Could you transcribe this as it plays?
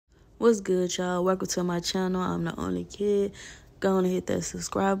What's good, y'all? Welcome to my channel. I'm the only kid. Go on and hit that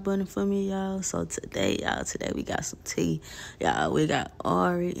subscribe button for me, y'all. So today we got some tea. Y'all, we got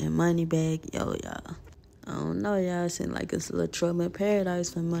Ari and Moneybagg. Yo, y'all. I don't know, y'all. It seems like it's a little trouble in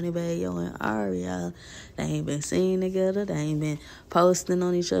paradise for Moneybagg, yo, and Ari, y'all. They ain't been seen together. They ain't been posting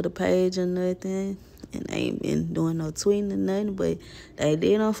on each other's page or nothing. And they ain't been doing no tweeting or nothing. But they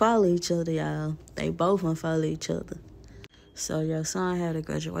did unfollow each other, y'all. They both unfollow each other. So Yosohn had a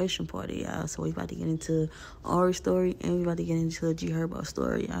graduation party, y'all. So we about to get into Ari's story and we about to get into a Herbo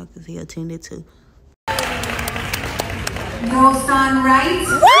story, y'all, because he attended too. Yosohn, right?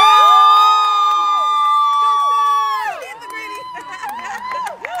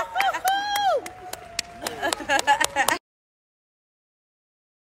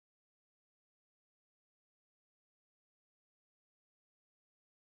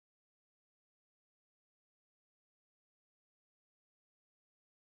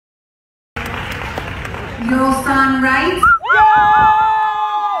 Yosohn, right?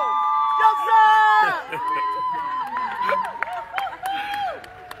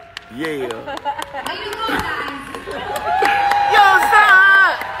 Yeah. How you doing, guys?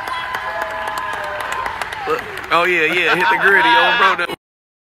 Yosohn! Oh yeah, hit the gritty, old bro.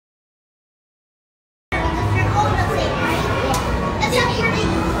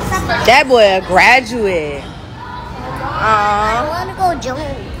 That boy a graduate. I want to go jump.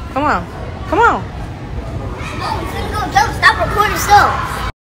 Come on. Come on, we're gonna go jump. Stop recording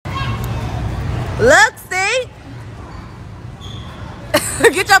stuff. Look, see?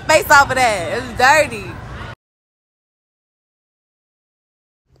 Get your face off of that. It's dirty.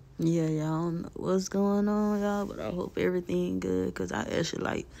 Yeah, y'all don't know what's going on, y'all, but I hope everything good, because I actually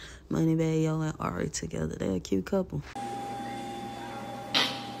like Moneybagg, yo, and Ari together. They're a cute couple.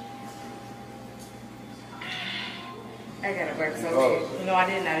 I gotta burp so bad. No, I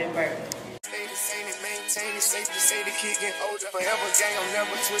didn't burp. Maintain it, safe to say the kid get older. Forever gang, I'm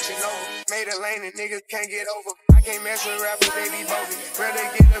never switching over. Made a lane and niggas can't get over. I can't mess with rappers, they be bogus. Rather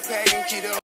get a pack and keep up.